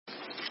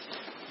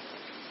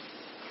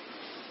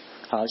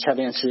好，下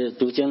面是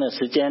读经的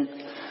时间。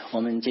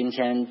我们今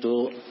天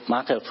读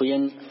马可福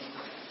音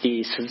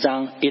第10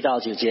章1到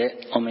9节，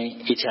我们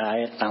一起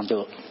来朗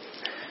读。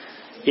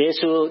耶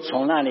稣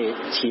从那里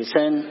起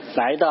身，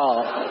来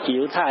到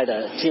犹太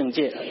的境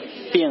界，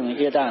并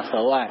约旦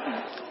河外，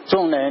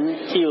众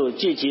人又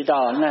聚集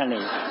到那里，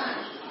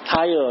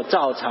他又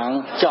照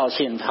常教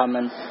训他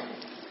们。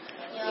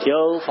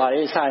有法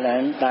利赛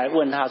人来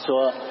问他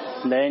说：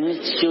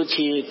人休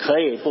妻可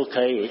以不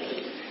可以？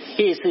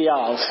意是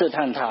要试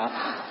探他。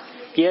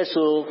耶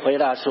稣回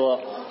答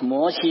说：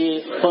摩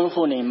西吩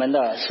咐你们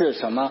的是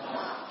什么？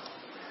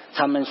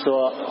他们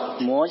说：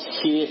摩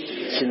西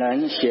只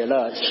能写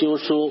了休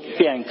书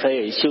便可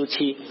以休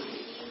妻。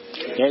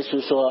耶稣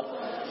说：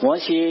摩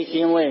西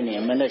因为你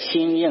们的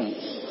心硬，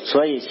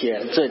所以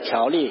写这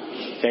条例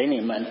给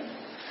你们。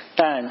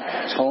但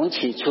从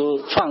起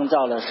初创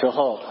造的时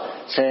候，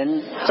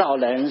神造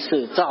人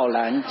是造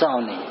男造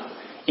女，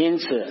因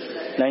此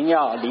人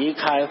要离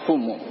开父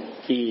母，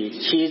与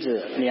妻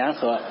子联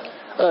合，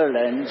二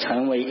人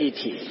成为一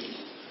体。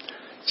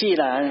既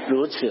然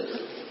如此，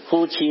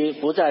夫妻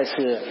不再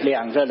是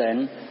两个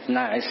人，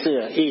乃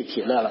是一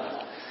体了。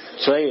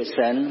所以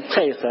神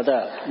配合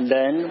的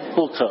人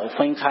不可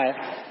分开。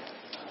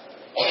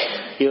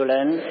有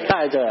人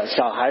带着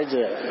小孩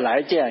子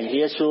来见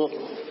耶稣，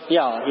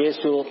要耶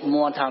稣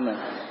摸他们，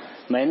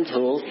门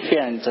徒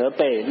便责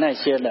备那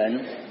些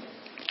人。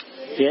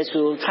耶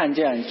稣看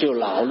见就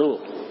恼怒，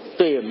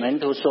对门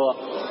徒说：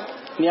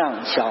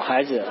让小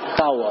孩子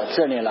到我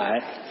这里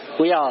来，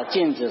不要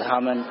禁止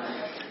他们，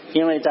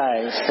因为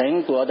在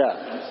神国的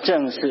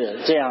正是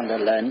这样的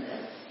人。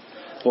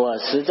我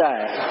实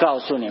在告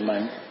诉你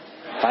们，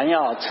凡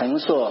要承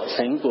受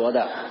神国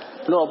的，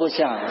若不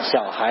像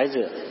小孩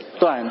子，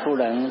断不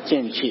能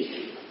进去。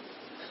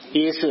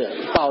一是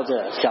抱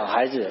着小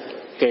孩子，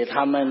给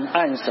他们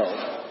按手，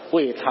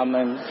为他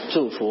们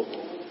祝福。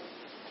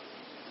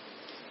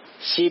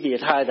西比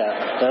泰的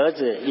儿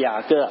子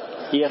雅各、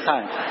约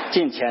翰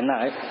进前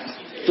来，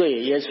对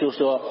耶稣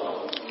说：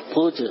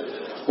夫子，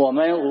我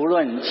们无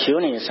论求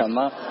你什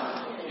么，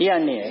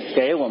愿你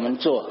给我们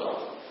做。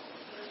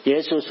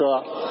耶稣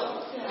说：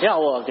要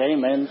我给你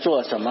们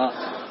做什么？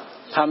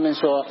他们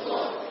说：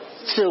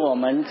是我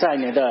们在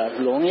你的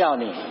荣耀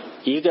里，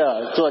一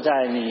个坐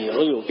在你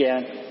右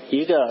边，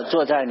一个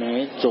坐在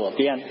你左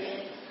边。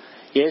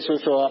耶稣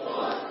说：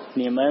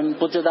你们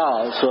不知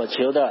道所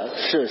求的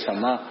是什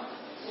么。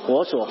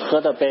我所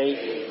喝的杯，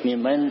你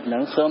们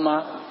能喝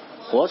吗？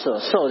我所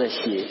受的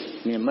洗，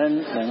你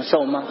们能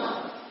受吗？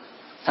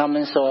他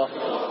们说：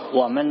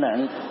我们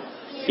能。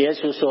耶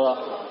稣说：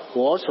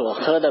我所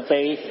喝的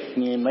杯，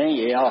你们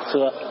也要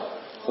喝；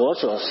我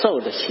所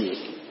受的洗，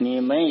你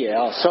们也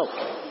要受。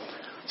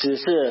只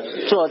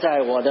是坐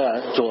在我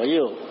的左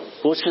右，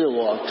不是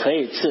我可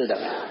以赐的，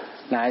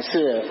乃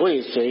是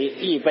为谁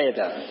预备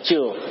的，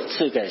就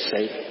赐给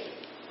谁。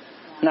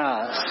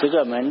那10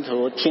个门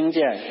徒听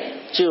见，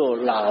就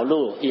恼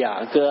怒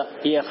雅各、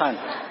约翰。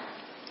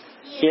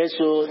耶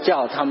稣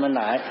叫他们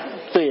来，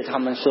对他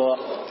们说：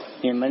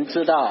你们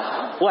知道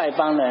外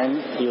邦人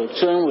有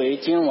尊为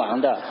君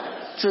王的，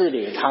治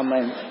理他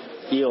们，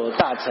有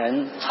大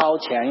臣超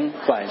前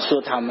管束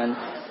他们。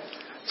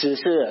只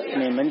是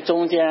你们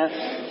中间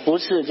不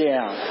是这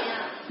样，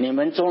你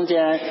们中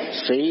间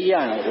谁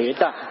愿为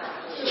大，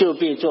就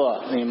必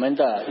做你们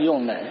的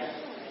用人；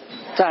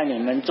在你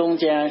们中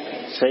间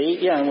谁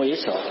愿为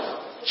首，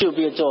就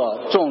必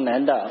做众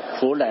人的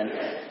仆人。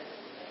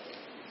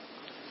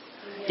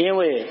因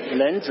为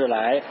人子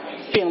来，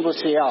并不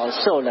是要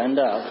受人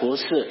的服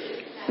侍，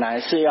乃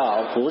是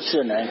要服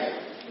侍人，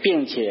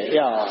并且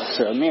要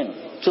舍命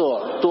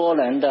做多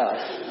人的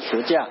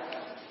赎价。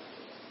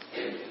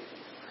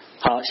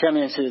好，下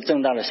面是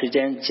正道的时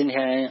间。今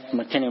天我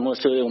们天理牧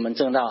师为我们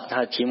正道，他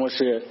的题目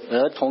是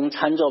儿童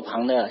餐桌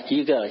旁的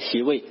一个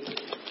席位。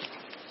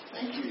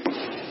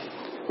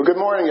Well, good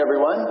morning,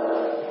 everyone.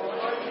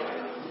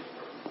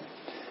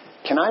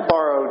 Can I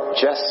borrow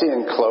Jesse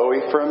and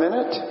Chloe for a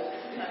minute?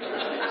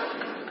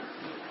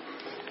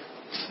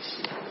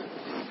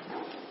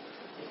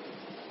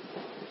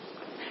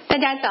 Hello, 大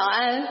家早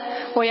安，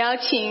我邀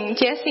请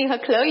Jesse 和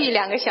Chloe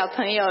 2个小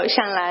朋友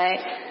上来。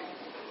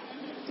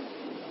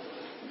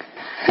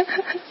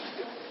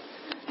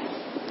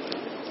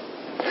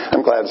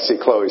I'm glad to see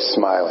Chloe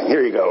smiling.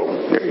 Here you go.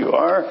 There you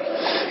are.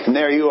 And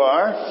there you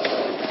are.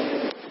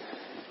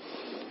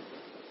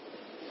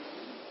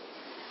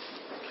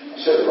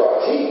 Should have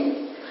brought tea.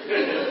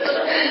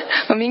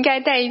 我们应该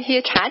带一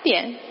些茶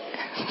点。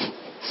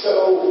So,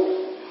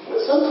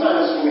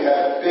 sometimes we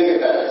have big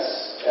events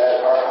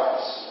at our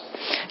house.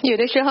 有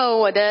的时候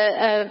我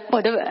的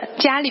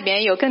家里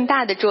面有更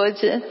大的桌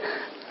子。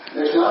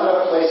There's not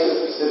enough places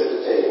to sit at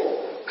the table.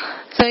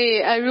 所以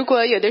如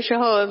果有的时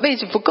候位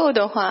置不够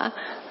的话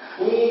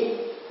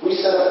We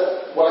set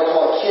up what I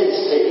call a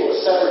kids table, a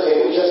separate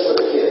table just for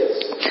the kids.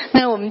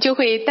 那我们就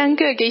会单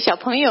个给小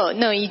朋友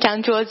弄一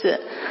张桌子。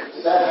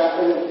Does that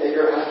happen at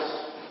your house?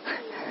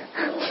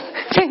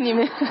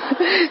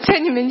 在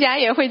你们家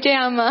也会这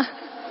样吗？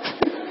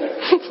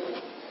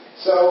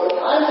 So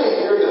I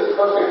think here's a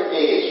perfect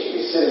age to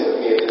be sitting with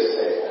me at this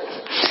table.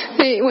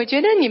 对，我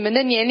觉得你们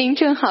的年龄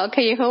正好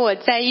可以和我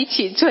在一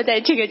起坐在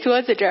这个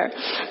桌子这儿。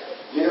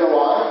You know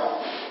why?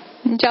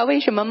 你知道为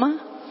什么吗？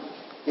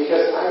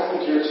 Because I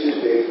think you're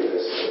too big for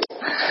this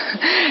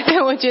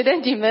table. 我觉得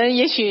你们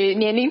也许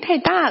年龄太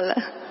大了。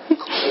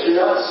But you're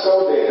not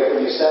so big that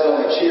when you sat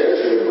on the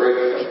chairs you would break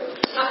them.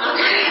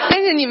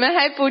 但是你们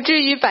还不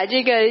至于把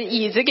这个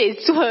椅子给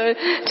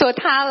坐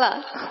塌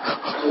了。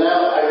So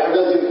now I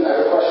really do have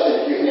a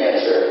question you can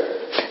answer.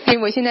 所以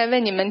我现在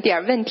问你们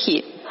点问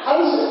题。How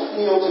does it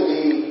feel to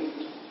be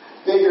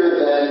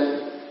bigger than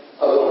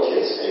a little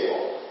kid's table?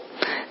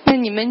 那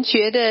你们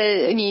觉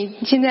得你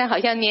现在好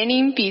像年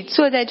龄比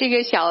坐在这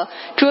个小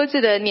桌子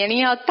的年龄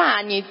要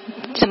大，你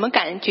怎么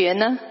感觉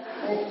呢？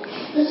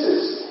 This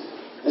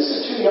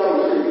is too young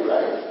for you,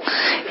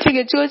 right? 这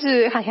个桌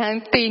子好像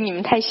对于你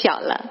们太小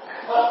了。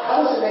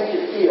How does it make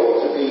you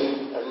feel to be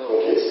a little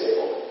kid's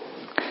table?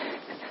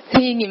 所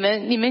以你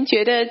们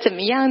觉得怎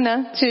么样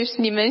呢？就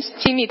是你们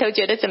心里头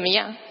觉得怎么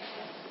样？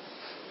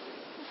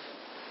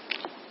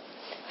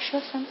说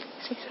something,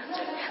 say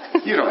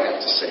something. You don't have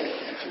to say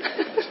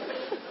anything.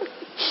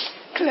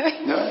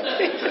 No?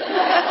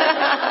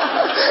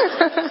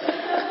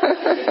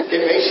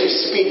 It makes you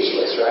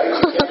speechless, right? You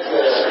can't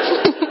say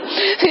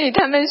anything. 所以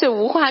他们是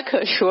无话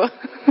可说。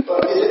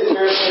 But is it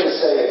fair to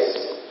say it's,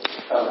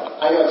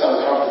 I know it's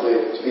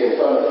uncomfortable to be in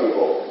front of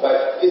people,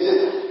 but is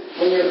it,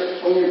 when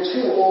you're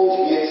too old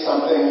to get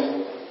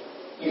something,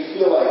 you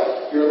feel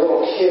like you're a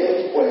little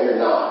kid when you're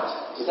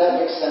not? Does that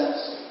make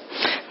sense?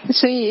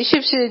 所以是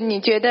不是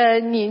你觉得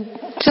你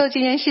做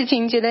这件事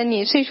情，觉得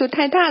你岁数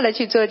太大了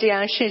去做这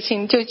样事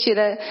情，就觉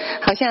得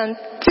好像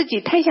自己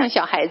太像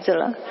小孩子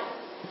了？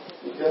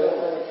 You feel that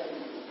way?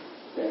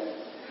 Yeah.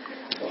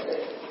 Okay.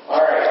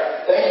 All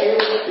right. Thank you.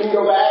 You can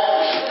go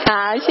back.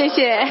 好，谢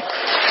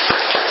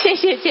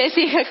谢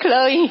Jessie 和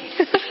Chloe。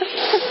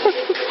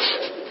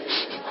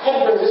 I had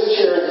to bring this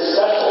chair into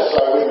special so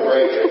I wouldn't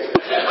break it.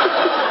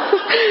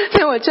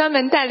 那我专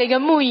门带了一个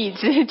木椅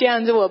子，这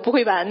样子我不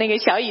会把那个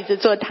小椅子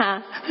坐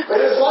塌。 But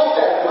it's like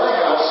that in my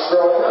house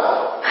growing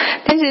up.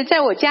 但是在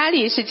我家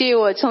里，实际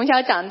我从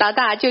小长到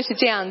大就是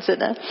这样子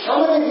的。 How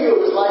many of you it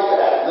was like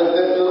that? The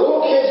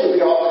little kids would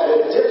be all at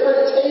a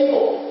different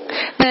table.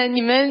 那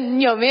你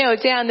们有没有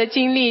这样的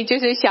经历？就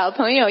是小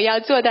朋友要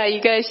坐到一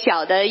个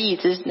小的椅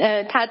子，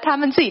他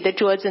们自己的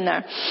桌子那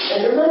儿。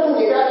 And you remember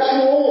when you got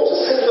too old to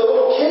sit at the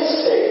little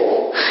kids'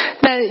 table?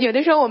 那有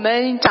的时候我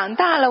们长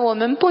大了，我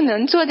们不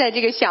能坐在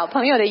这个小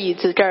朋友的椅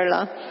子这儿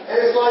了。 And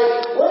it's like,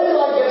 when did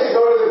I get to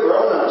go to the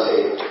grown-up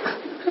table?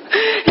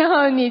 然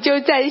后你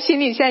就在心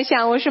里在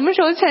想，我什么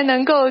时候才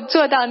能够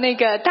坐到那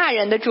个大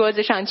人的桌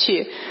子上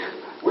去？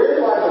 Where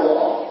do I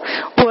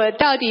belong? 我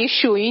到底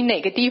属于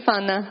哪个地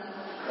方呢？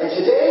 And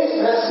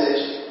today's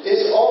message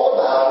is all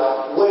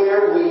about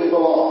where we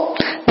belong.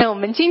 那我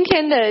们今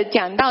天的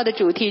讲到的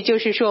主题就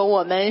是说，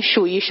我们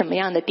属于什么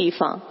样的地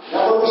方？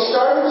 Now, when we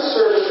started the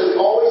service, we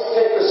always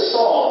take the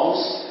Psalms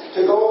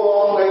to go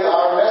along with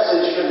our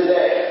message for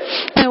today.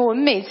 那我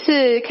们每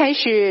次开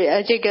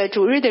始这个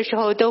主日的时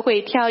候，都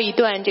会挑一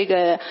段这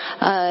个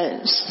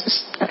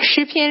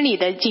诗篇里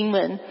的经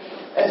文。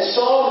 And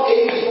Psalm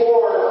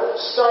 84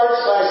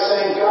 starts by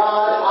saying,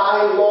 God,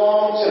 I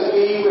long to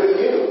be with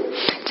you.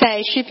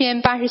 在诗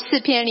篇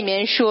84篇里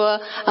面说，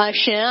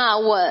神啊，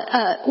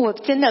我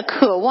真的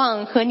渴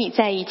望和你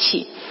在一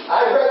起。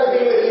 I'd rather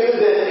be with you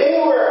than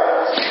anywhere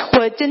else.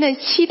 我真的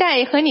期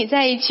待和你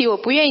在一起，我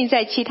不愿意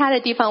在其他的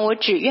地方，我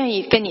只愿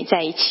意跟你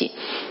在一起。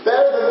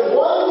 Better than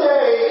one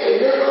day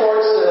in your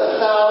courts than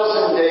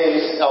 1,000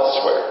 days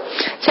elsewhere.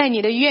 在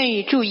你的院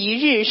宇住一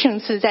日，胜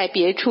似在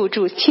别处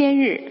住千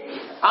日。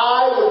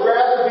 I would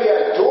rather be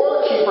a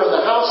doorkeeper in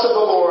the house of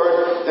the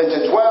Lord than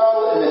to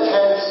dwell in the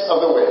tents of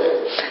the wicked.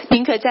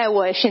 宁可在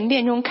我神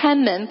殿中看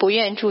门，不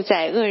愿住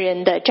在恶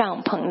人的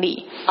帐篷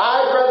里。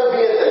 I'd rather be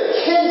at the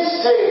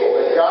kids' table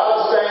at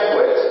God's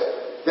banquet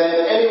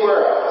than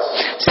anywhere else.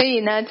 所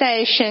以呢，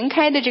在神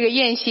开的这个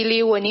宴席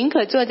里，我宁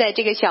可坐在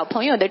这个小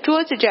朋友的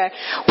桌子这儿，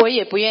我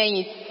也不愿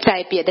意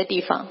在别的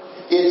地方。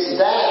 It's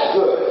that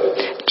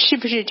good. 是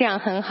不是这样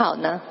很好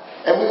呢？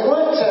 And we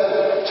want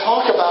to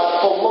talk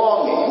about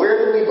belonging.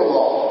 Where do we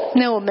belong?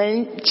 那我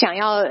们想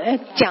要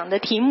讲的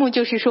题目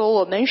就是说，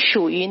我们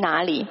属于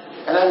哪里？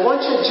 And I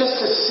want you just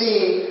to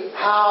see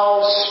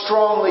how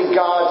strongly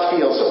God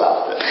feels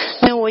about this.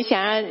 那我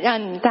想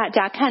让大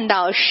家看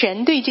到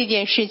神对这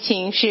件事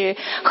情是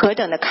何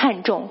等的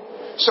看重。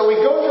 So we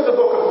go through the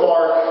book of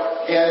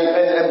Mark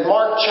and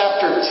Mark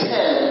chapter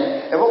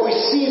 10, and what we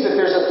see is that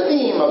there's a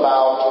theme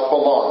about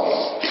belonging.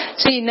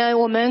 所以呢，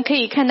我们可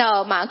以看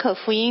到马可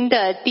福音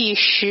的第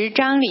10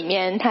章里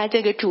面，它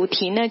这个主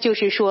题呢，就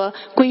是说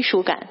归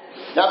属感。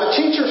Now the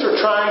teachers were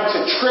trying to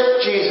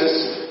trick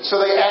Jesus, so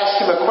they asked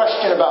him a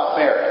question about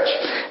marriage.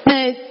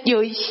 那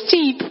有这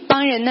一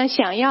帮人呢，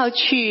想要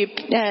去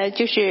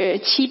就是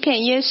欺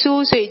骗耶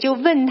稣，所以就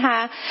问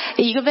他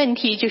一个问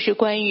题，就是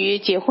关于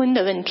结婚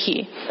的问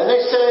题。And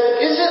they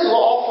said, "Is it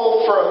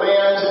lawful for a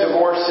man to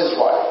divorce his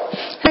wife?"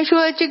 他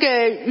说：“这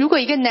个如果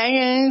一个男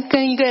人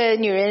跟一个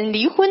女人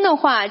离婚的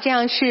话，这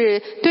样是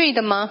对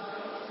的吗？”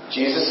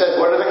 Jesus said,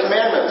 "What do the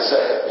commandments say?"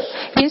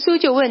 耶稣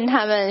就问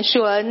他们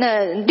说：“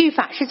那律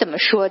法是怎么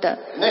说的？”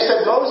 And they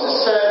said,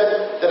 "Moses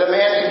said that a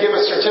man could give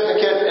a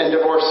certificate and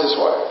divorce his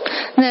wife."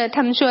 那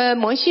他们说，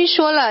摩西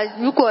说了，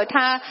如果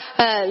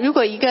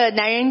一个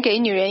男人给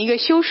女人一个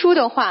休书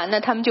的话，那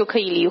他们就可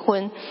以离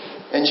婚。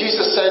And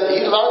Jesus said, he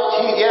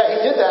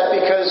did that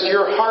because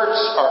your hearts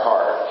are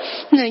hard.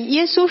 那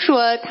耶稣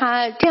说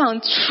他这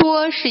样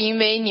说是因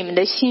为你们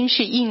的心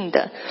是硬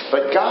的。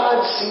 But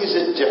God sees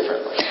it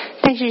differently.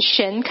 但是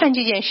神看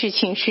这件事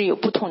情是有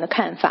不同的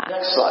看法。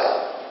 Next slide.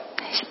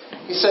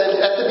 He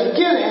said, at the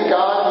beginning,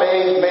 God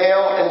made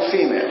male and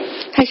female.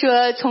 他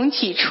说从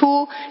起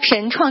初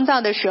神创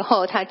造的时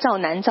候，他造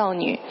男造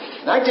女。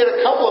 And I did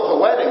a couple of the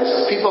weddings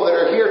of people that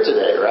are here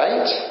today,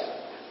 right?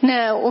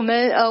 那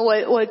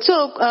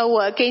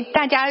我给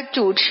大家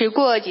主持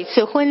过几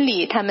次婚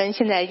礼，他们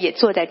现在也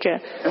坐在这儿。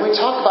 And we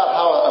talk about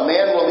how a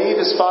man will leave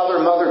his father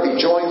and mother, be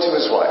joined to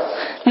his wife.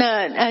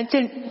 那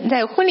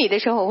在婚礼的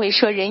时候，我会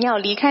说人要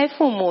离开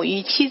父母，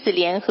与妻子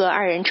联合，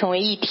二人成为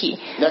一体。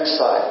 Next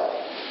slide.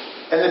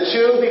 And the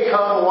two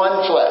become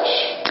one flesh.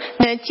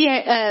 那既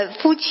然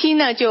夫妻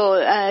呢就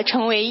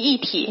成为一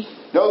体。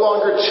 No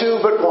longer two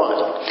but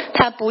one.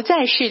 他不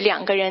再是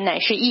两个人，乃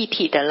是一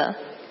体的了。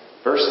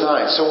 Verse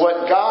 9. So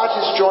what God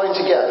has joined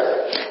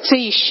together, 所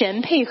以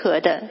神配合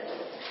的，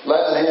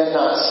 let man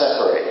not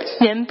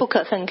separate. 人不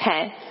可分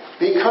开。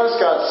 Because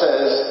God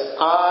says,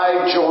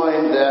 I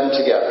joined them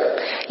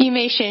together. 因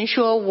为神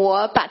说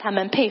我把他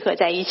们配合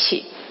在一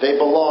起， They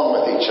belong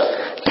with each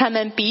other. 他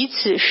们彼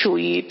此属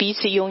于，彼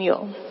此拥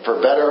有。 For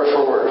better or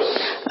for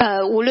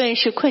worse. 无论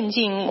是困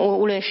境，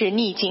无论是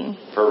逆境，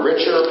 For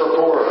richer or for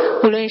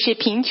poorer. 无论是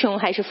贫穷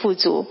还是富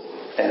足，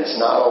 And it's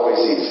not always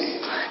easy.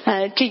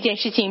 这件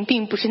事情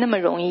并不是那么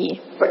容易。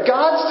 But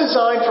God's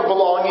design for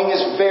belonging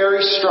is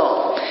very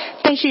strong.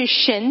 但是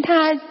神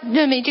他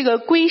认为这个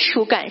归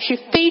属感是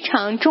非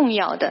常重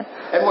要的。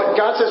 And what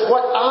God says,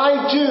 what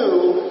I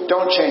do,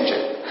 don't change it.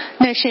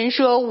 那神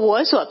说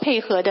我所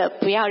配合的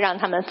不要让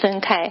他们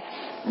分开。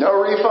 No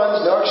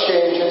refunds, no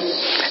exchanges.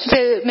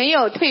 这没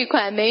有退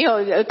款，没有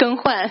更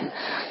换。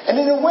 And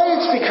in a way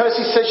it's because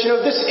he says,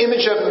 this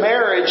image of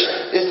marriage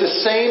is the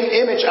same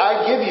image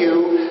I give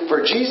you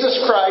for Jesus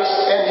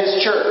Christ and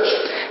his church.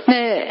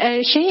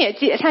 那神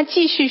他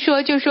继续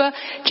说，就是说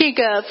这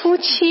个夫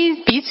妻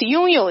彼此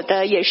拥有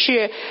的也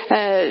是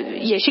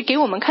给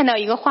我们看到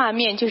一个画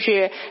面，就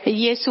是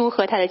耶稣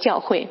和他的教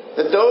会。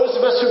 That those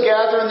of us who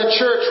gather in the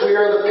church, we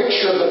are the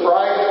picture of the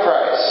bride of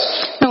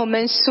Christ. 那我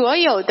们所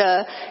有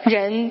的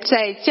人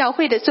在教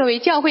会的作为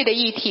教会的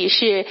一体，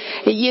是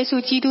耶稣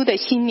基督的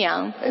新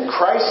娘。 And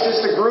Christ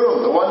is the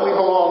groom, the one we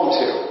belong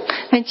to.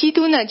 那基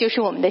督呢，就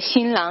是我们的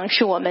新郎，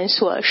是我们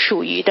所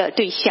属于的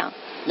对象。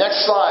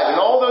 Next slide. In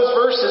all those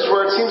verses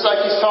where it seems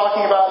like he's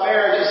talking about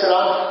marriage, he said,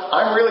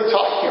 I'm really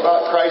talking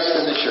about Christ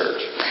and the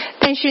church.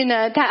 但是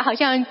呢，他好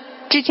像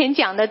之前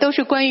讲的都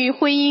是关于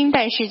婚姻，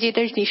但实际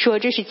都是说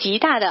这是极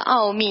大的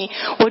奥秘。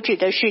我指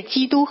的是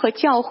基督和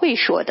教会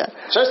说的。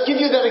 So let's give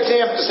you that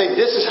example to say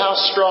this is how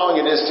strong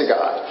it is to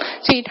God.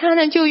 所以他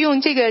呢就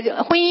用这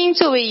个婚姻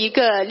作为一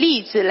个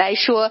例子来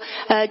说，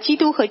基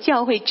督和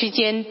教会之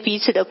间彼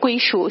此的归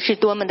属是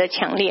多么的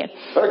强烈。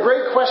 But a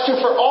great question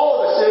for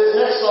all of us is,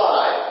 next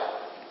slide,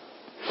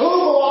 who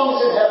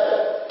belongs in heaven?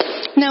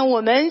 那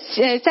我们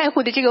在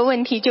乎的这个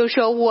问题就是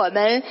说，我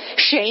们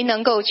谁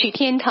能够去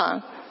天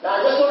堂？ Now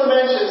I just want to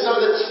mention,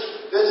 so that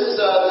this is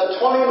the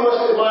 20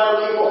 most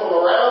admired people from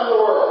around the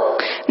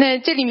world. 那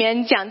这里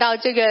面讲到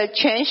这个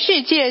全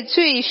世界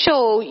最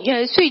受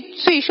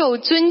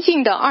尊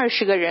敬的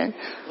20个人。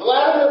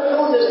 Vladimir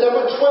Putin is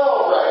number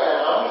 12 right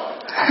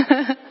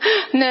now.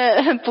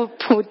 那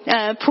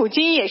普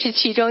京也是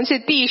其中，是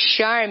第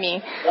12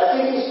名。 I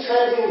think he's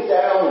trending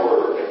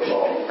downward at the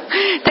moment.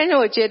 但是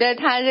我觉得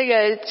他这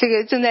个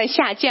正在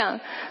下降。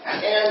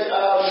 And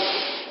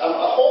a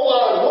whole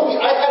lot of movies.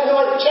 I had no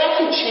idea.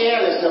 Jackie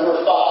Chan is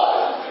number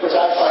 5, which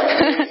I find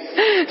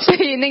amazing. 所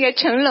以那个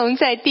成龙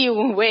在第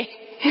5位。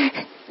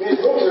 His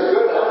movies are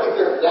good. I don't think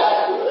they're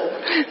that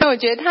good. 那我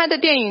觉得他的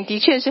电影的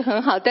确是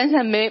很好，但是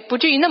不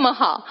至于那么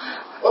好。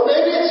 Well,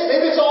 maybe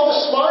it's all the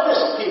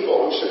smartest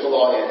people who should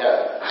belong in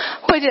heaven.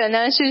 或者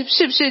呢，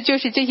是不是就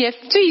是这些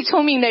最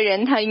聪明的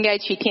人，他应该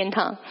去天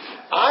堂？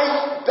 I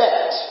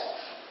bet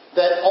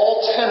that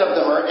all 10 of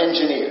them are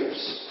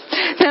engineers.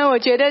 那我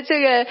觉得这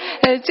个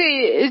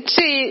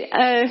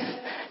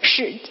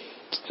是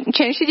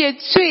全世界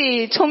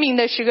最聪明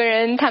的10个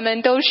人，他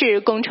们都是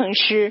工程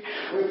师。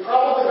 We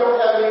probably don't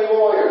have any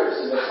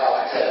lawyers in the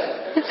top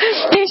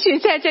 10. 也许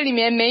在这里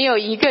面没有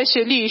一个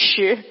是律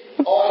师。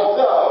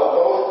 Although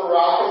both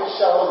Barack and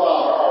Michelle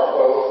Obama are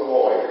both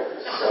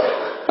lawyers. So.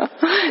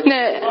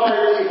 那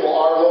Retired people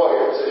are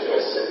lawyers, as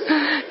you'll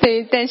see.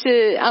 对，但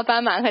是奥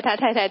巴马和他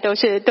太太都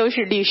是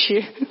律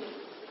师。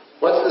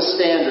What's the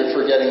standard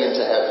for getting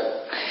into heaven?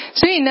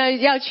 所以呢，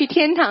要去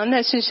天堂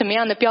那是什么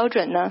样的标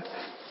准呢？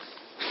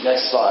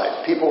 Next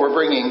slide. People were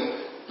bringing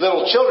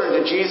little children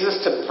to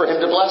Jesus for him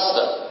to bless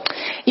them.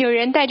 有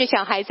人带着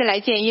小孩子来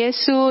见耶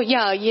稣，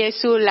要耶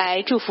稣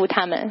来祝福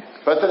他们。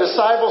 But the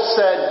disciples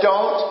said,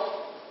 "Don't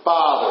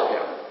bother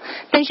him."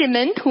 但是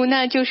门徒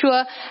呢就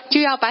说，就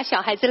要把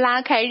小孩子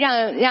拉开，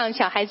让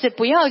小孩子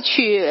不要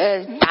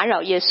去打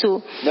扰耶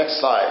稣。 Next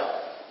slide.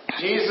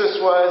 Jesus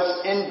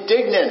was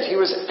indignant. He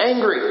was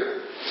angry.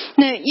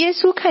 那耶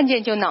稣看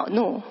见就恼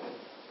怒。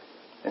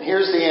 And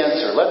here's the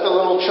answer. Let the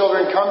little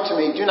children come to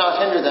me. Do not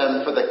hinder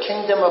them, for the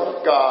kingdom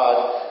of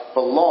God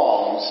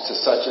belongs to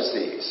such as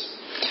these.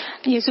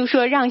 耶稣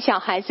说：“让小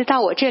孩子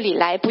到我这里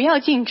来，不要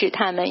禁止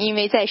他们，因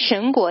为在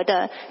神国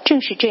的正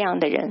是这样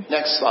的人。”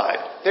 Next slide.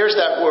 There's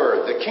that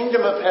word. The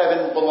kingdom of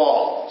heaven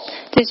belongs.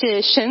 这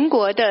是神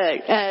国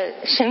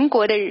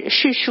的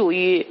是属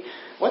于。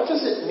 What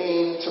does it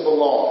mean to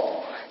belong?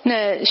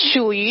 那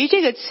属于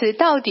这个词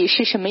到底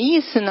是什么意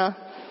思呢？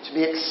 To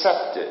be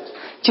accepted.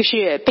 就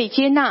是被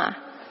接纳、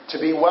 To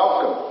be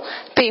welcomed.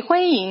 被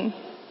欢迎。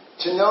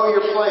 To know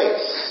your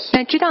place.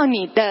 那知道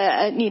你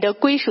的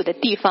归属的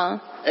地方。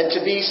 And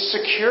to be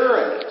secure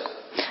in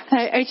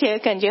it. 而且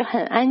感觉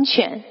很安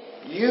全。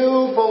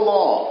 You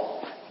belong.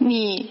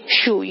 你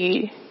属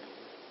于。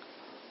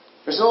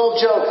 There's an old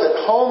joke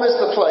that home is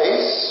the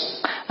place.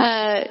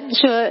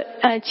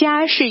 说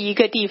家是一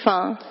个地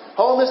方。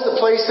 Home is the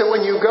place that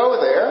when you go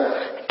there,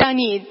 当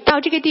你到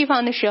这个地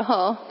方的时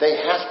候， they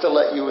have to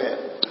let you in.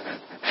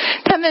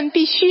 他们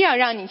必须要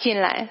让你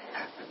进来。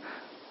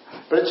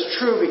 But it's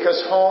true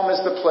because home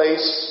is the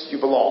place you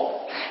belong.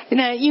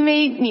 那因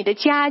为你的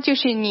家就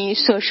是你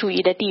所属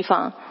于的地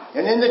方。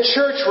 And in the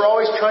church, we're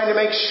always trying to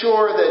make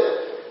sure that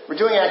we're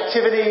doing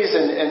activities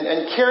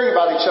and caring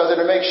about each other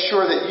to make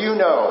sure that you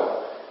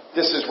know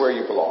this is where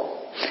you belong.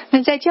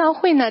 那在教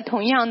会呢，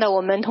同样的，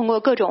我们通过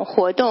各种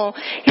活动，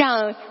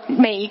让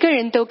每一个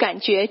人都感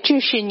觉这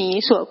是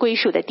你所归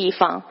属的地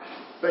方。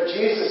 But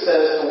Jesus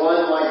says, the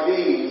one like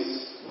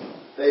these,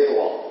 they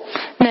belong.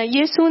 那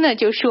耶稣呢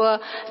就说，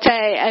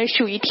在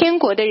属于天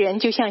国的人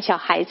就像小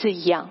孩子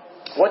一样。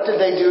 What did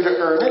they do to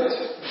earn it?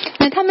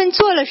 那他们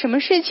做了什么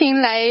事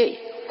情来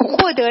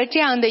获得这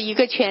样的一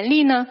个权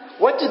利呢？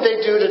 What did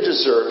they do to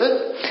deserve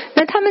it?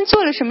 那他们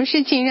做了什么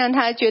事情让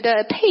他觉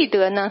得配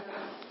得呢？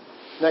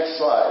 Next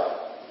slide.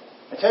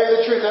 I tell you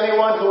the truth,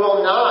 anyone who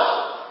will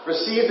not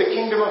receive the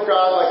kingdom of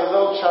God like a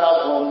little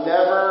child will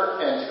never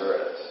enter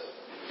it.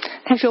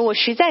 他说：“我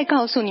实在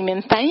告诉你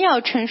们，凡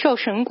要承受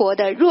神国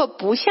的，若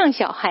不像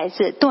小孩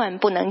子，断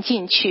不能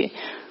进去。”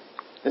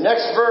 The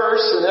next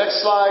verse, the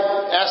next slide,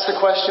 asks the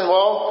question,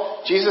 well,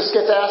 Jesus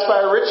gets asked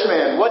by a rich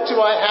man, what do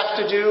I have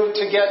to do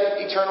to get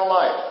eternal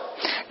life?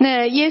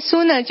 那耶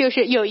稣呢，就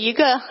是有一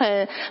个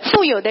很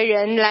富有的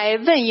人来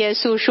问耶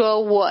稣说：“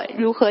我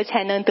如何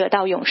才能得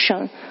到永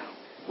生？”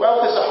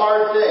 Wealth is a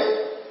hard thing.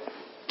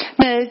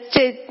 那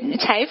这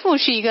财富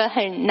是一个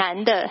很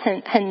难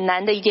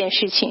的一件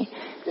事情。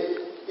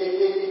It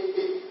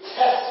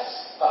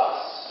tests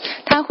us.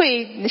 它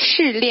会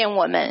试炼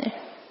我们。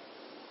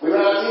We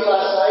went out to eat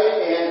last night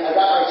and I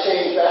got my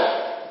change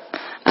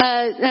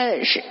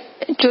back. 是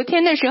昨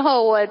天的时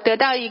候，我得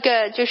到一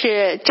个就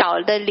是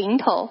找的零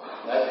头。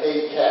And I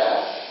paid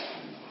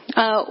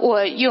cash.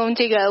 我用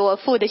这个我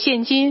付的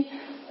现金。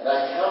And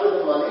I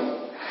counted the money.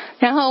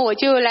 然后我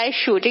就来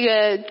数这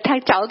个他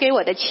找给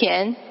我的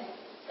钱。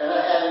And I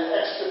had an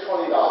extra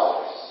 $20.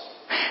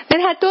 那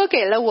他多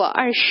给了我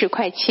20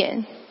块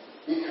钱。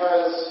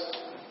Because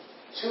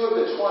 2 of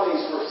the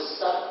 20s were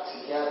stuck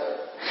together.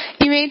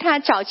 因为他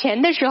找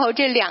钱的时候，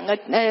这两个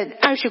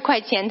20块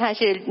钱他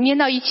是粘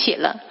到一起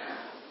了。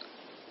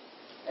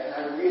And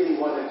I really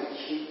wanted to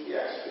keep the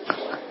extra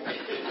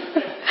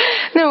 20.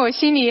 那我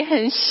心里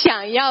很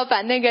想要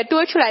把那个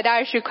多出来的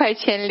20块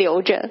钱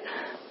留着。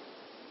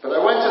But I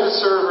went to the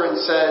server and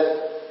said,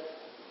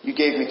 "You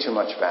gave me too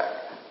much back."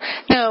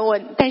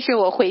 但是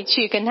我回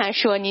去跟他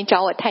说，你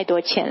找我太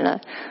多钱了。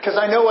Because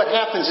I know what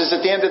happens is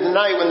at the end of the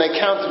night when they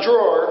count the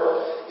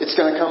drawer, it's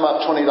going to come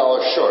up $20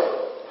 short.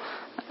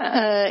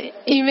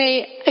 因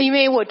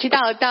为我知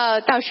道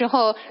到时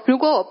候如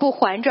果我不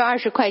还这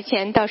20块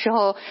钱，到时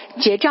候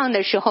结账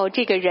的时候，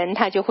这个人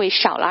他就会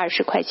少了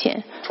20块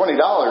钱。$20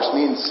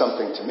 means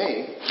something to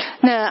me.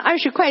 那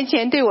20块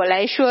钱对我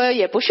来说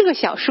也不是个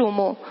小数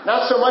目。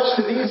Not so much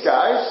to these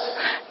guys.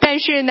 但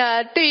是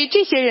呢，对于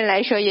这些人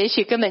来说，也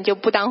许根本就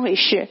不当回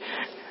事。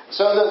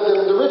So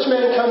the rich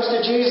man comes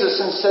to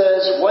Jesus and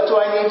says, "What do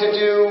I need to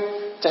do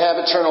to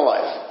have eternal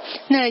life?"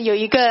 那有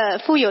一个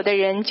富有的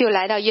人就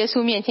来到耶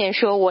稣面前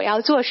说：“我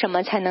要做什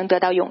么才能得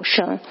到永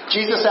生？”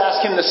 Jesus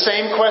asked him the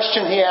same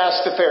question he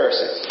asked the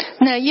Pharisees.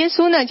 那耶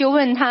稣呢就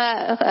问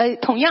他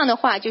同样的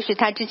话，就是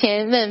他之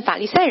前问法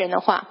利赛人的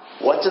话。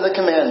What do the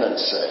commandments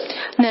say?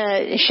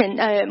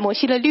 那摩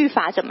西的律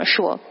法怎么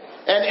说？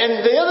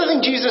 And the other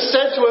thing Jesus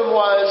said to him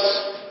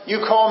was, you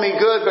call me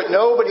good, but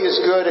nobody is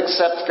good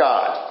except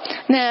God.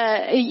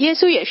 那耶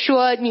稣也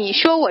说，你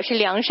说我是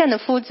良善的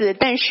夫子，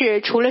但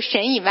是除了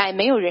神以外，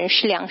没有人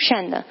是良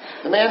善的。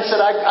The man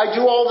said, I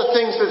do all the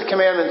things that the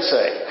commandments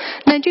say.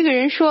 那这个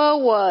人说，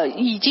我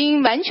已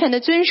经完全的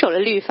遵守了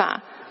律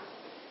法。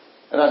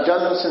And I've done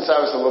them since I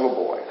was a little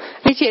boy.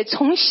 而且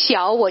从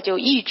小我就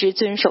一直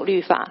遵守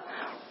律法。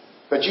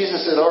But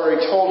Jesus had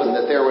already told him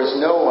that there was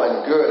no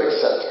one good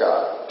except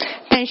God.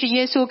 但是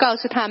耶稣告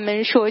诉他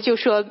们说，就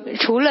说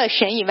除了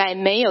神以外，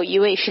没有一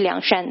位是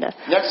良善的。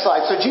Next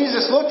slide. So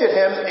Jesus looked at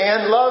him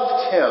and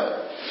loved him.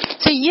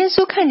 所以耶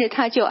稣看着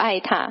他就爱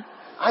他。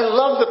I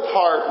love the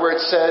part where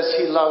it says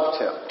he loved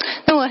him.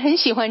 那我很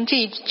喜欢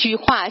这句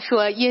话，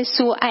说耶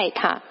稣爱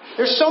他。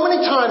There's so many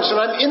times when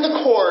I'm in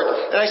the court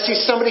and I see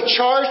somebody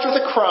charged with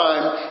a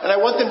crime and I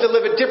want them to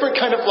live a different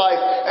kind of life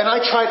and I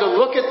try to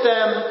look at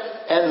them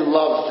and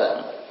love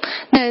them.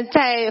 那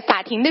在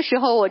法庭的时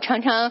候，我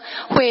常常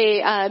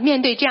会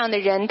面对这样的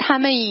人，他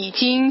们已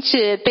经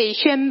是被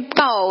宣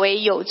告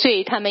为有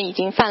罪，他们已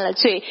经犯了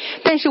罪，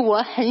但是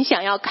我很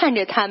想要看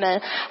着他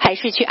们，还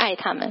是去爱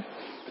他们。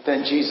But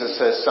then Jesus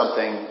says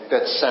something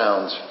that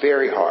sounds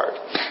very hard.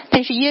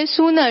 但是耶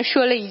稣呢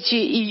说了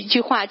一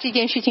句话，这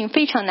件事情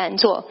非常难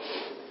做。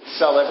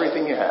Sell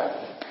everything you have.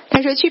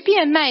 他说去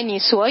变卖你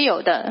所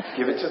有的，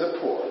 Give it to the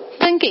poor.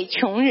 分给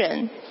穷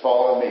人，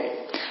 Follow me.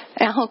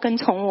 然后跟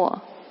从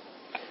我。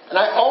And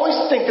I always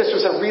think this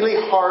was a really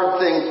hard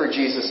thing for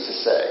Jesus to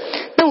say.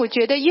 那我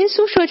觉得耶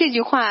稣说这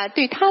句话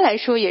对他来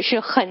说也是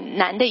很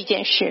难的一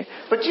件事。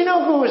 But you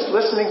know who was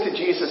listening to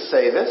Jesus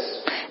say this?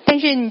 但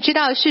是你知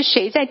道是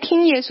谁在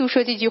听耶稣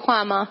说这句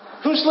话吗？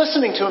 Who's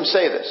listening to him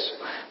say this?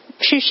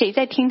 是谁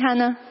在听他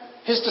呢？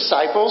 His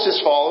disciples, his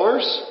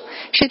followers?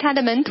 是他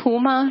的门徒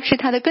吗？是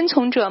他的跟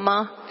从者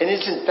吗？ And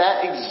isn't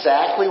that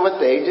exactly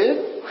what they did?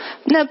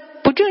 那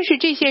不正是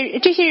这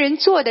些人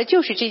做的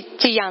就是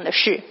这样的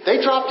事。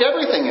 They dropped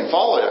everything and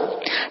followed him.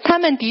 他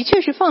们的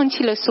确是放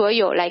弃了所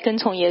有来跟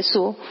从耶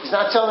稣。 He's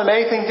not telling them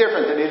anything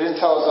different that he didn't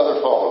tell his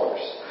other followers.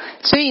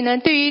 所以呢，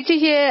对于这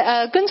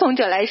些跟从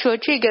者来说，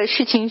这个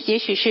事情也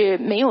许是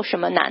没有什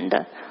么难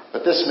的。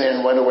 But this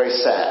man went away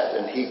sad,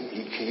 and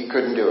he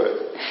couldn't do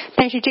it.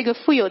 但是这个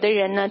富有的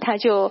人呢，他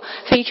就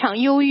非常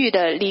忧郁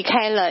的离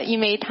开了，因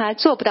为他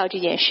做不到这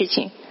件事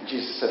情。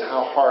 Jesus said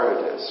how hard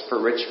it is for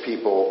rich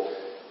people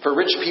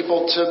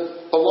to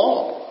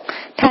belong.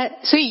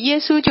 所以耶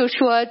稣就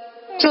说，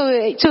作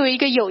为一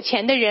个有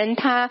钱的人，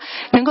他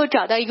能够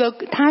找到一个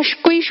他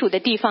归属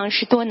的地方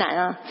是多难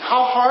啊！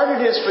 How hard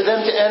it is for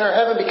them to enter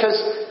heaven because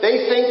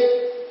they think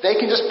they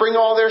can just bring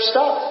all their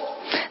stuff.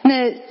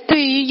 那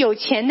对于有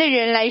钱的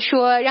人来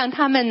说，让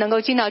他们能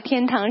够进到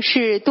天堂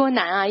是多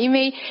难啊！因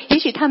为也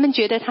许他们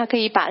觉得他可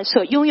以把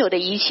所拥有的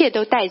一切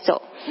都带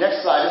走。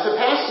 Next slide. As the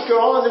passage goes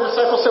on, the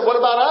disciples said, "What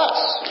about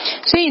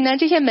us?" 所以呢，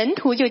这些门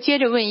徒就接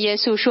着问耶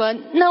稣说：“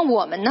那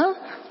我们呢？”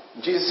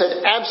 Jesus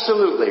said,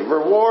 "Absolutely.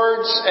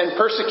 Rewards and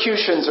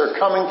persecutions are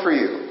coming for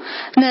you."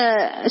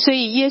 那所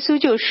以耶稣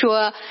就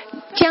说，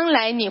将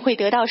来你会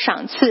得到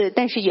赏赐，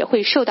但是也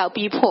会受到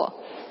逼迫。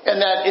 And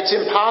that it's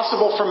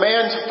impossible for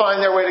man to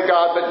find their way to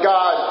God, but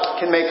God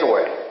can make a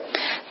way.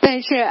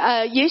 但是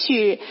也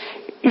许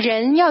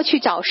人要去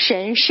找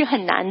神是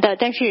很难的，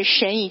但是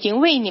神已经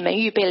为你们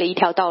预备了一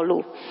条道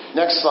路。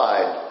 Next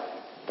slide.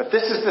 But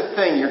this is the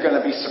thing you're going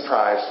to be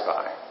surprised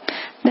by.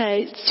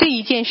 那这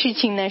一件事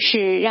情呢，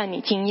是让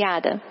你惊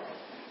讶的。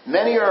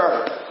 Many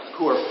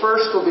who are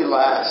first will be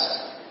last,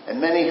 and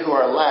many who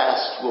are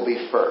last will be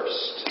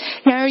first.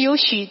 然而有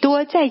许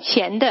多在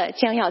前的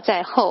将要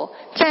在后，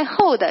在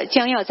后的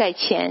将要在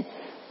前。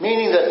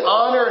 Meaning that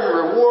honor and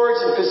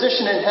rewards and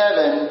position in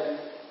heaven,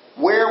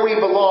 where we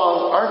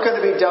belong, aren't going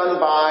to be done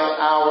by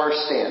our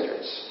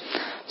standards.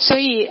 所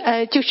以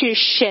就是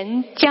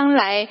神将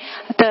来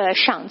的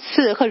赏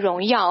赐和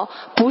荣耀，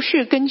不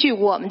是根据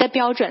我们的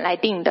标准来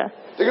定的。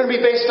 They're going to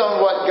be based on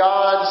what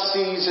God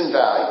sees and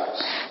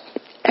values.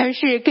 而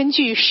是根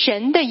据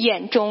神的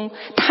眼中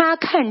他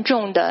看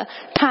重的，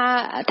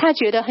他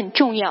觉得很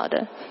重要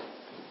的。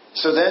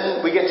 So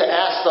then we get to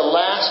ask the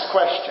last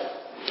question.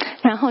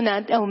 然后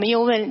呢，我们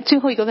又问最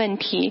后一个问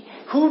题：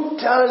 Who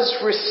does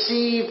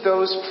receive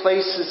those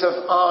places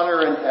of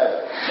honor in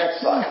heaven?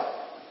 Next slide.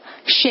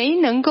 谁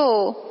能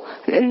够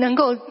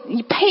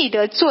配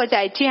得坐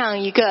在这样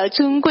一个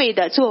尊贵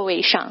的座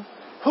位上？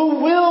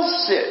 Who will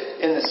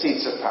sit in the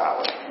seats of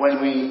power when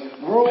we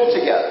rule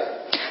together?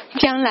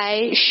 将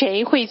来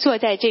谁会坐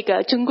在这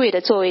个尊贵的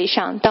座位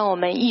上？当我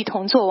们一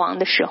同作王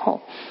的时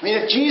候。 I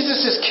mean, if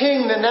Jesus is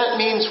king, then that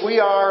means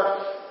we are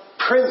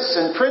prince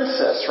and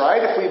princess,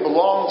 right? If we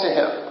belong to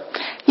him.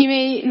 因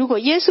为如果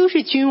耶稣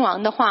是君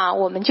王的话，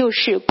我们就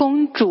是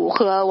公主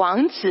和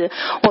王子，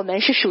我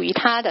们是属于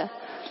他的。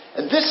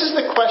 And this is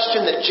the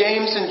question that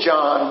James and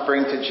John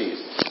bring to Jesus.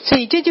 所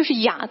以这就是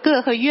雅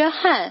各和约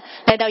翰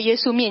来到耶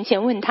稣面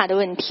前问他的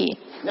问题。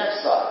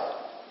 Next slide.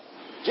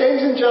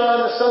 James and John,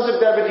 the sons of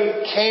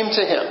Zebedee, came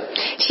to him.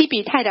 西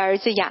比泰的儿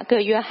子雅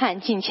各、约翰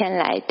近前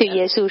来对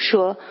耶稣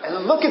说，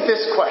 And look at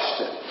this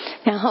question.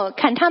 然后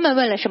看他们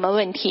问了什么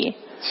问题。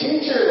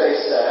 Teacher, they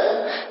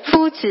said,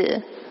 夫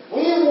子，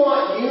 We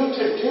want you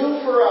to do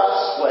for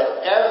us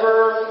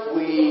whatever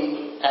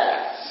we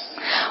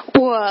ask.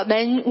 我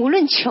们无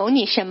论求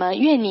你什么，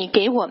愿你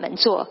给我们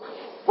做。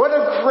What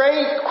a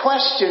great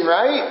question,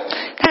 right?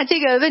 看这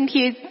个问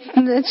题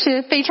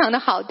是非常的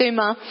好，对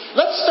吗？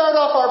 Let's start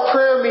off our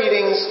prayer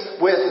meetings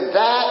with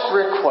that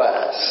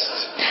request.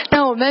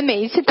 那我们每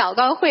一次祷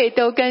告会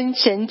都跟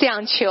神这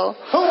样求。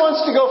 Who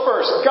wants to go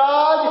first?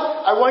 God,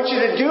 I want you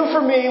to do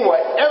for me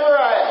whatever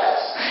I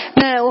ask.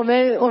 那我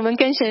们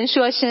跟神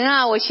说，神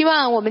啊，我希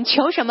望我们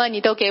求什么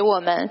你都给我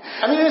们。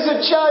 I mean, as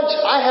a judge,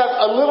 I have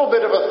a little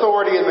bit of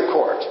authority in the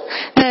court.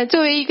 那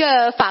作为一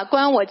个法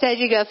官，我在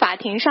这个法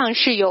庭上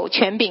是有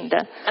权柄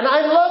的。 And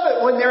I love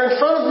it when they're in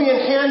front of me in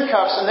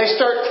handcuffs and they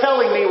start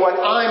telling me what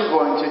I'm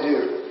going to do.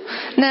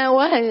 那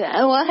我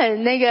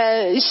很那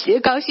个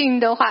高兴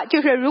的话，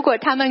就是如果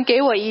他们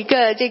给我一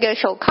个这个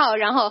手铐，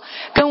然后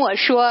跟我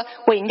说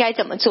我应该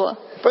怎么做。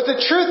 But the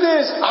truth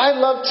is, I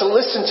love to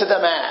listen to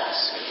them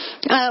ask.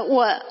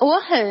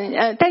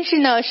 但是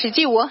呢，实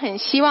际我很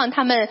希望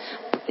他们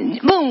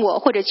问我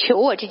或者求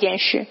我这件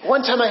事。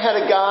 One time I had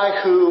a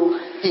guy who,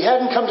 he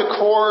hadn't come to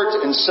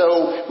court, and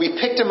so we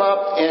picked him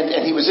up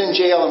and he was in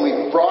jail and we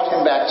brought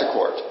him back to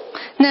court.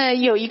 那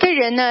有一个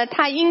人呢，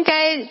他应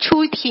该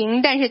出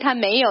庭，但是他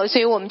没有，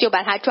所以我们就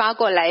把他抓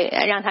过来，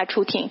让他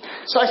出庭。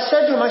 So I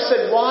said to him, I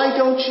said, why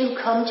don't you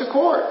come to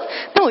court?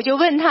 那我就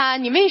问他，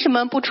你为什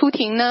么不出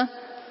庭呢？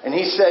 And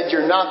he said,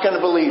 you're not going to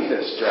believe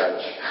this,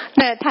 Judge.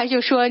 那他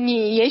就说，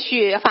你也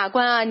许法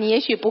官啊，你也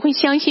许不会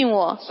相信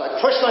我。 So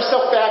I pushed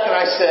myself back and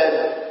I said,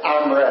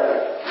 I'm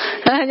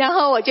ready. 然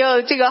后我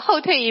就这个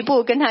后退一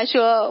步跟他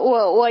说，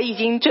我已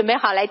经准备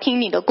好来听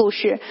你的故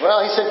事。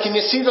 Well, he said, can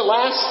you see the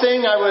last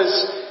thing I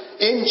was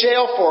in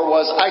jail for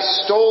was I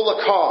stole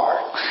a car.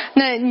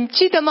 那你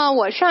记得吗？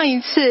我上一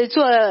次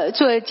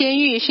坐监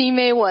狱是因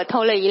为我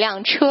偷了一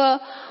辆车。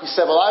 He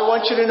said, well, I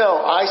want you to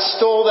know, I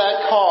stole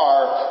that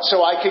car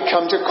so I could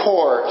come to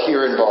court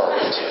here in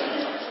Barrington.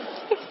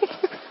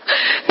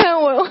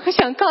 但我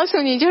想告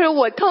诉你，就是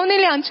我偷那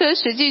辆车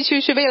实际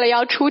是为了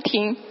要出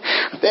庭。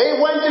 They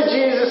went to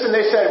Jesus and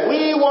they said,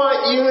 we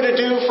want you to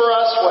do for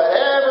us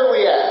whatever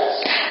we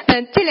ask.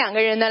 那这两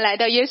个人呢，来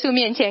到耶稣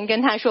面前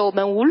跟他说，我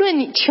们无论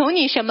你求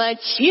你什么，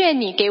愿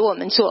你给我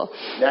们做。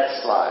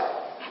 Next slide.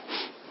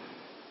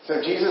 So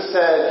Jesus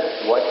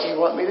said, what do you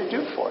want me to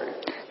do for you?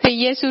 所以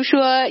耶稣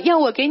说，要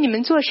我给你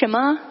们做什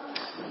么？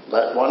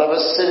 Let one of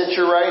us sit at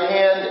your right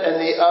hand and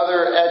the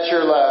other at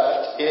your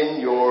left in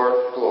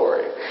your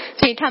glory.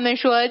 所以他们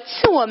说，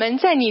赐我们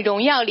在你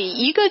荣耀里，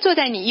一个坐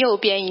在你右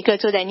边，一个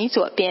坐在你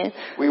左边。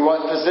 We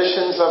want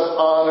positions of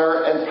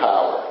honor and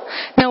power.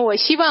 那我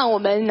希望我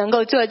们能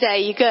够坐在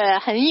一个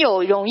很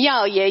有荣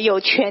耀也有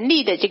权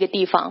力的这个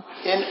地方。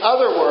 In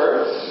other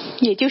words,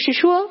 也就是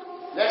说，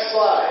 next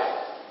slide.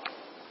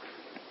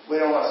 We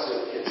don't want to sit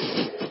at kids'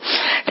 tables.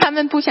 他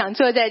们不想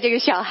坐在这个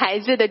小孩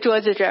子的桌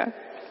子这儿。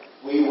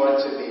 We want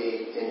to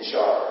be in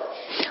charge.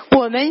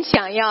 我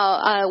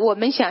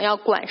们想要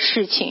管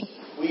事情。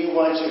 We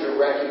want you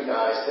to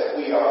recognize that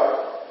we are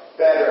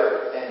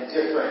better and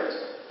different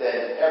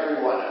than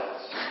everyone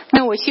else.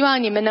 那我希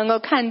望你们能够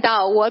看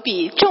到，我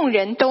比众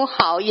人都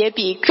好，也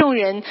比众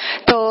人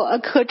都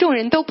和众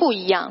人都不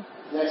一样。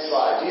 Next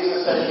slide.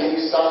 Jesus said, can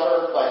you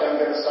suffer like I'm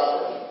going to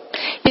suffer?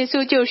 耶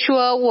稣就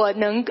说：“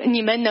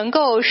你们能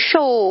够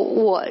受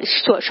我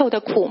所受的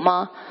苦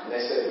吗？” And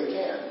they said, we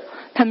can.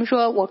 他们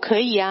说：“我可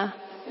以啊。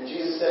 And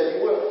Jesus said,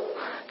 you will. ”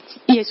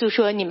耶稣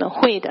说：“你们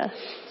会的。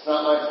 It's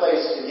not my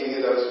place to give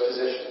you those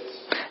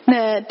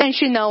positions. 但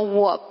是呢，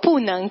我不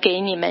能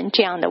给你们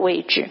这样的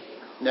位置。”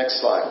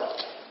 Next slide.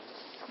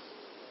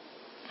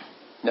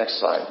 Next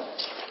slide.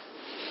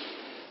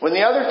 When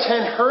the other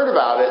 10 heard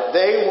about it,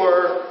 they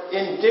were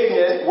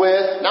indignant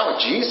with, not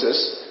with Jesus,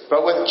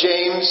 but with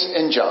James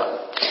and John.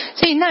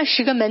 所以那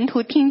10个门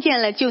徒听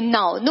见了，就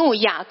恼怒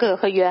雅各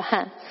和约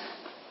翰。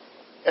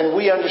 And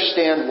we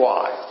understand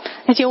why.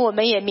 而且我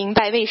们也明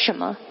白为什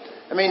么。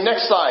 I mean,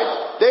 next slide.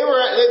 They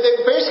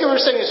basically were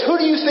saying is, who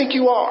do you think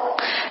you are?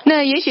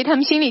 那也许他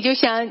们心里就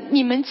想，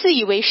你们自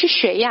以为是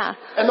谁呀？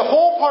 And the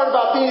whole part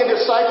about being a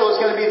disciple is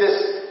going to be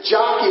this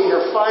jockeying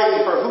or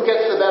fighting for who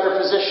gets the better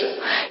position.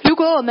 如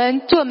果我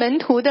们做门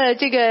徒的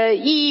这个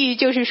意义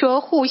就是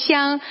说，互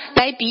相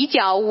来比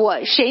较，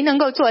谁能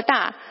够做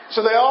大。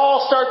 So they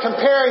all start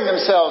comparing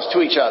themselves to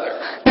each other.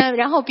 那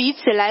然后彼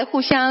此来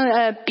互相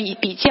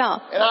比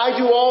较。 And I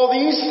do all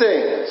these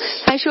things.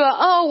 还说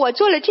哦，我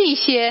做了这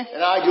些，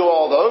 And I do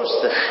all those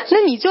things.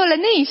 那你做了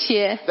那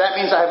些。 That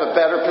means I have a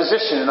better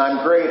position and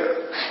I'm greater.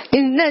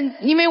 那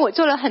因为我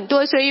做了很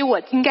多，所以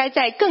我应该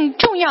在更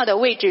重要的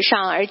位置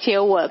上，而且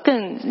我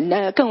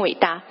更伟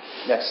大。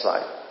 Next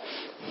slide.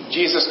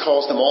 Jesus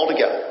calls them all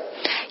together.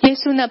 耶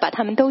稣呢，把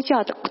他们都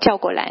叫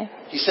过来。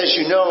 He says,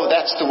 you know,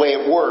 that's the way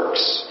it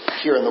works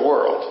here in the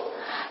world.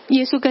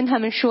 耶稣跟他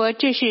们说，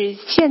这是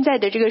现在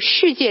的这个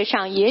世界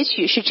上，也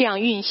许是这样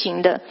运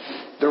行的。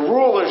 The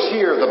rulers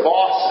here, the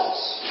bosses,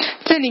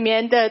 这里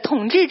面的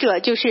统治者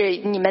就是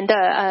你们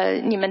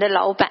的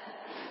老板。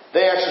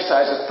 they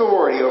exercise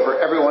authority over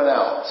everyone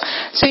else.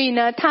 所以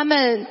呢，他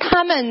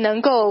们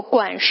能够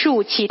管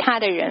束其他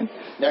的人。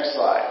Next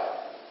slide.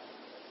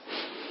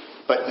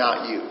 But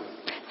not you.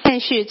 但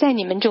是在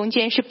你们中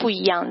间是不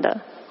一样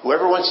的。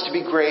Whoever wants to be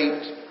great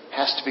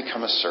has to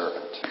become a servant.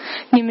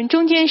 你们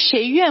中间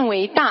谁愿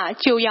为大，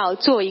就要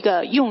做一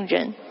个用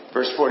人。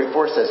Verse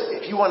 44 says,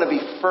 if you want to be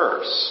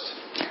first.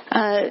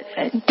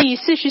 第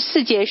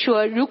44节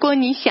说，如果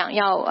你想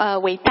要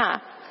为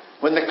大。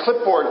When the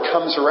clipboard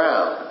comes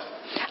around.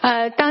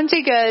 当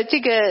这个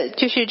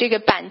就是这个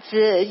板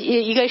子，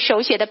一个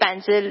手写的板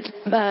子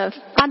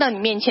发到你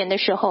面前的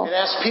时候。It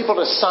asks people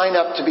to sign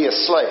up to be a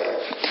slave.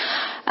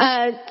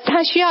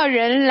 他需要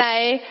人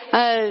来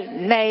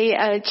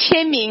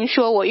签名，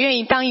说我愿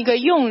意当一个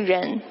用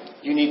人。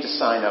You need to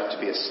sign up to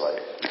be a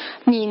slave.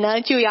 你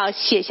呢就要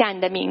写下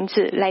你的名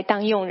字来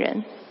当用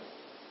人。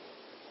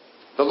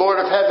The Lord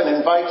of Heaven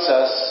invites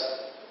us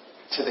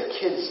to the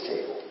kids'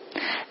 table.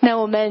 那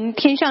我们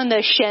天上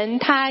的神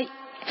他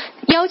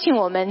邀请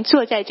我们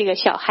坐在这个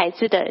小孩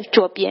子的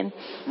桌边。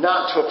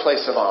Not to a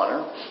place of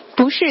honor.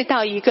 不是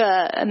到一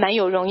个蛮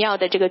有荣耀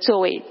的这个座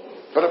位。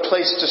But a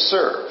place to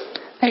serve.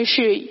 而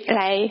是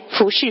来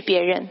服侍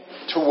别人。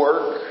To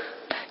work.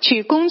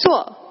 去工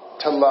作。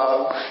To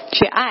love.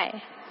 去爱。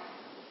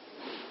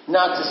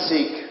Not to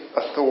seek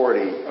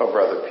authority over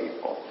other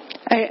people.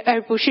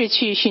 而不是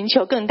去寻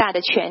求更大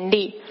的权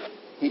利。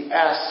He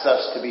asks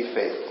us to be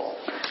faithful.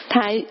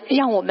 他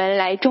让我们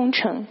来忠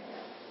诚。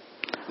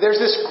There's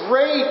this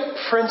great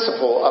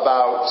principle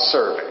about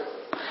serving.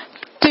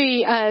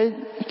 对，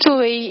作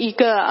为一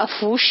个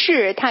服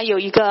侍，它有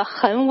一个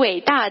很伟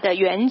大的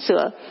原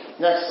则。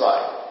Next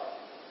slide.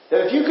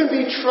 That if you can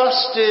be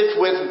trusted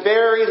with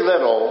very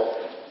little,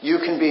 you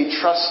can be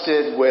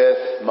trusted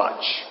with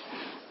much.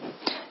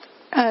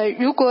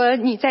 如果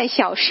你在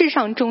小事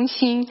上忠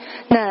心，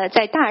那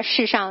在大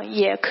事上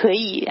也可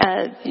以，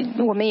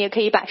我们也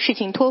可以把事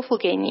情托付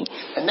给你。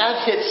And that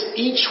hits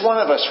each one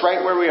of us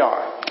right where we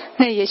are.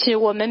 那也是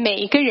我们每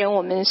一个人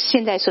我们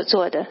现在所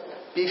做的。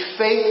Be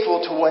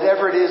faithful to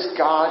whatever it is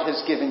God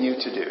has given you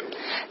to do.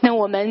 那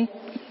我们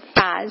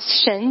把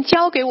神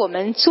交给我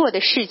们做的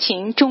事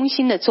情忠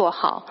心的做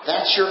好。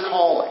That's your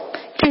calling.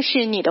 这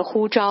是你的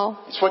呼召。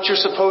It's what you're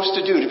supposed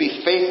to do, to be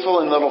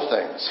faithful in little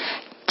things.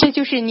 这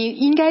就是你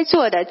应该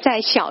做的，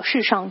在小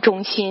事上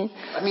忠心。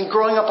I mean,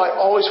 growing up, I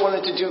always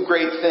wanted to do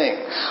great things.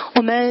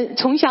 我们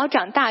从小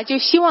长大就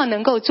希望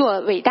能够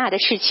做伟大的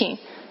事情。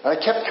I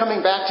kept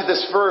coming back to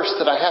this verse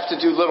that I have to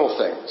do little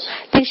things.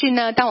 但是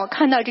呢，当我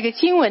看到这个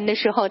经文的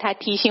时候，他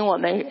提醒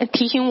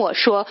我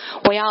说，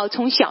我要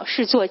从小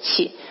事做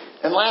起。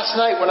And last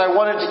night, when I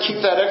wanted to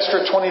keep that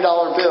extra $20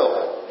 bill.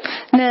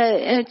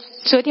 那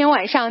昨天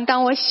晚上，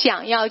当我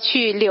想要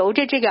去留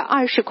着这个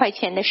20块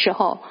钱的时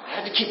候，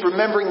 I had to keep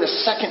remembering the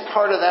second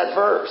part of that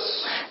verse.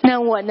 那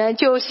我呢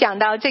就想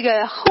到这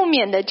个后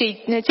面的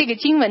这个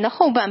经文的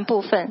后半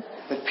部分。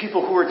That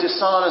people who are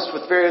dishonest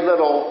with very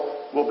little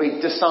will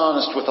be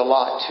dishonest with a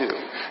lot too.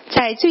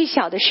 在最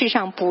小的事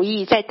上不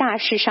义，在大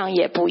事上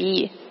也不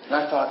义。And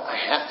I thought, I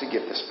have to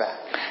give this back.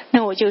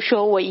 那我就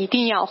说我一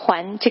定要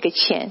还这个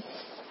钱。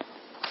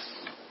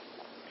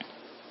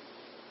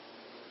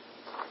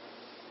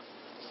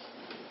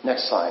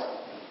Next slide.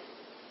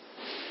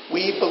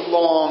 We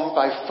belong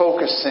by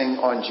focusing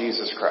on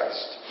Jesus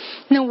Christ.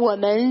 那我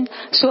们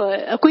所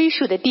归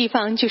属的地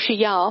方就是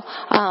要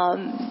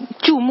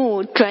注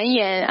目转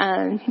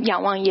眼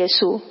仰望耶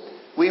稣。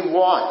We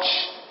watch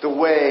the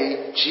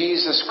way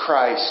Jesus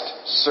Christ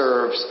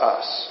serves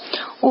us.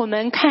 我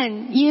们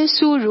看耶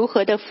稣如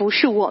何的服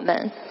侍我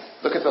们。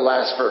Look at the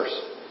last verse.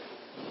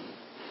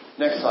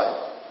 Next slide.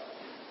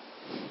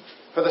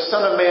 For the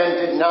Son of Man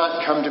did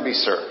not come to be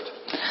served.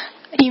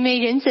 因为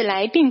人子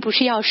来并不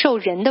是要受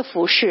人的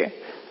服侍，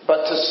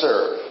 but to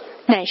serve.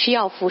 乃是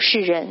要服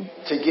侍人，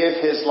 To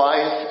give his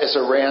life as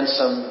a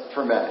ransom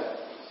for many.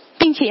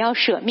 并且要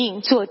舍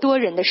命做多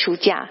人的赎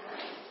价。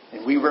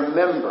 And we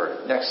remember,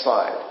 next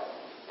slide,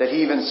 that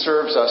he even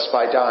serves us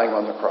by dying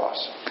on the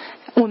cross.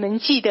 我们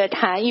记得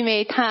他，因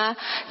为他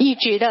一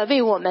直的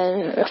为我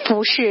们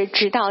服侍，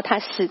直到他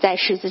死在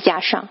十字架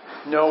上。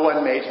 No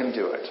one made him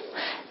do it.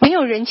 没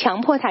有人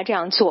强迫他这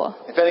样做。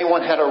 If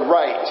anyone had a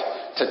right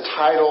to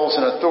titles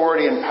and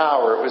authority and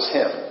power, it was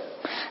him.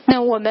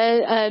 那我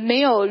们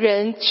没有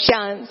人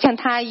像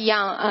他一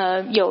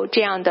样有这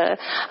样的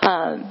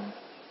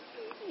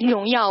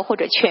荣耀或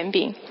者权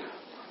柄。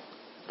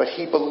 But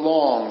he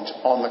belonged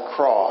on the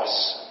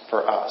cross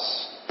for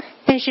us.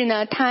 但是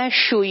呢，他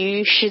属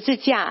于十字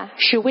架，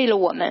是为了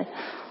我们。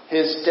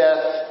 His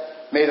death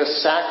made a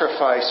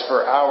sacrifice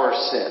for our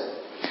sin.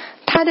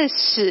 他的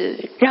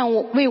死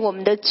为我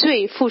们的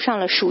罪付上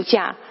了赎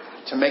价。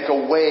 To make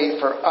a way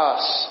for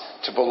us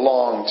to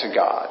belong to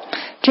God.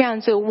 这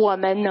样子我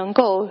们能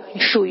够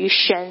属于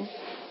神。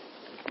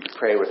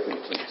 Pray with me,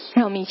 please.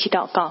 让我们一起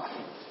祷告。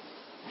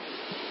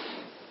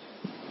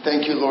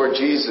 Thank you, Lord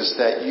Jesus,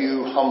 that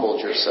you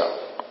humbled yourself.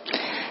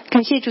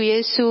 感谢主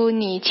耶稣，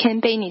你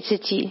谦卑你自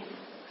己，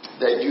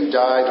 That you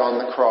died on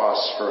the cross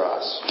for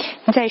us.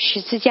 你在十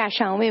字架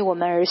上为我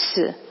们而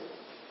死。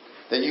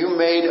that you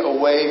made a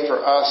way for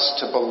us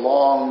to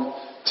belong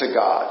to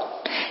God.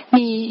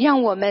 你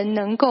让我们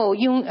能够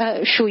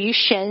属于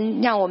神，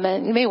让我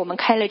们为我们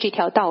开了这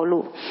条道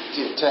路。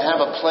To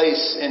have a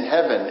place in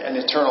heaven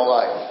and eternal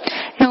life.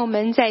 让我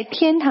们在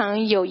天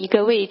堂有一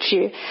个位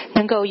置，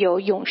能够有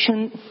永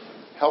生。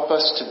Help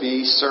us to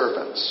be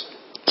servants.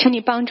 求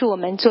你帮助我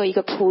们做一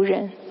个仆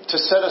人。To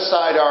set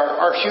aside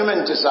our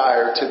human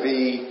desire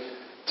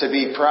to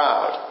be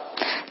proud.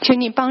 求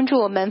你帮助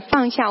我们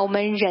放下我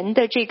们人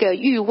的这个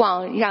欲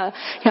望，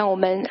让我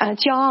们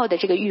骄傲的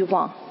这个欲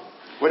望。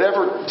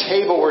Whatever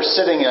table we're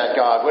sitting at,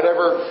 God,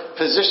 whatever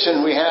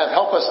position we have,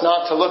 help us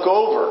not to look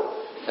over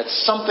at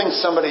something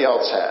somebody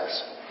else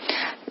has.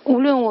 无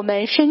论我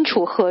们身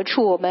处何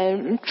处，我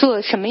们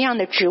做什么样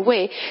的职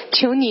位，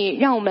求你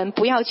让我们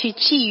不要去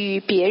觊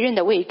觎别人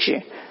的位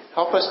置。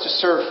Help us to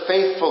serve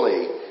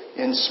faithfully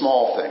in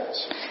small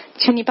things.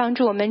 求你帮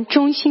助我们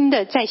忠心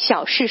的在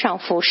小事上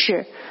服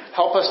侍。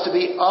Help us to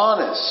be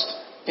honest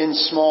in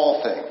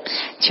small things.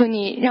 求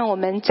你让我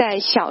们在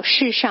小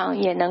事上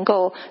也能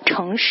够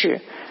诚实。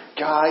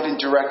Guide and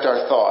direct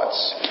our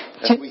thoughts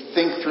as we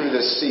think through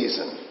this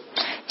season.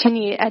 求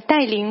你带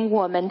领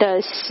我们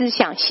的思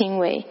想行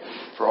为。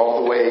For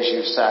all the ways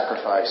you've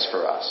sacrificed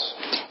for us.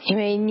 因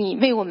为你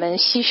为我们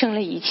牺牲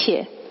了一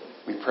切。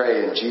We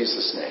pray in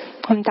Jesus' name.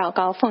 我们祷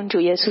告，奉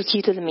主耶稣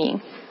基督的名。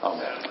Amen.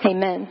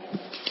 Amen.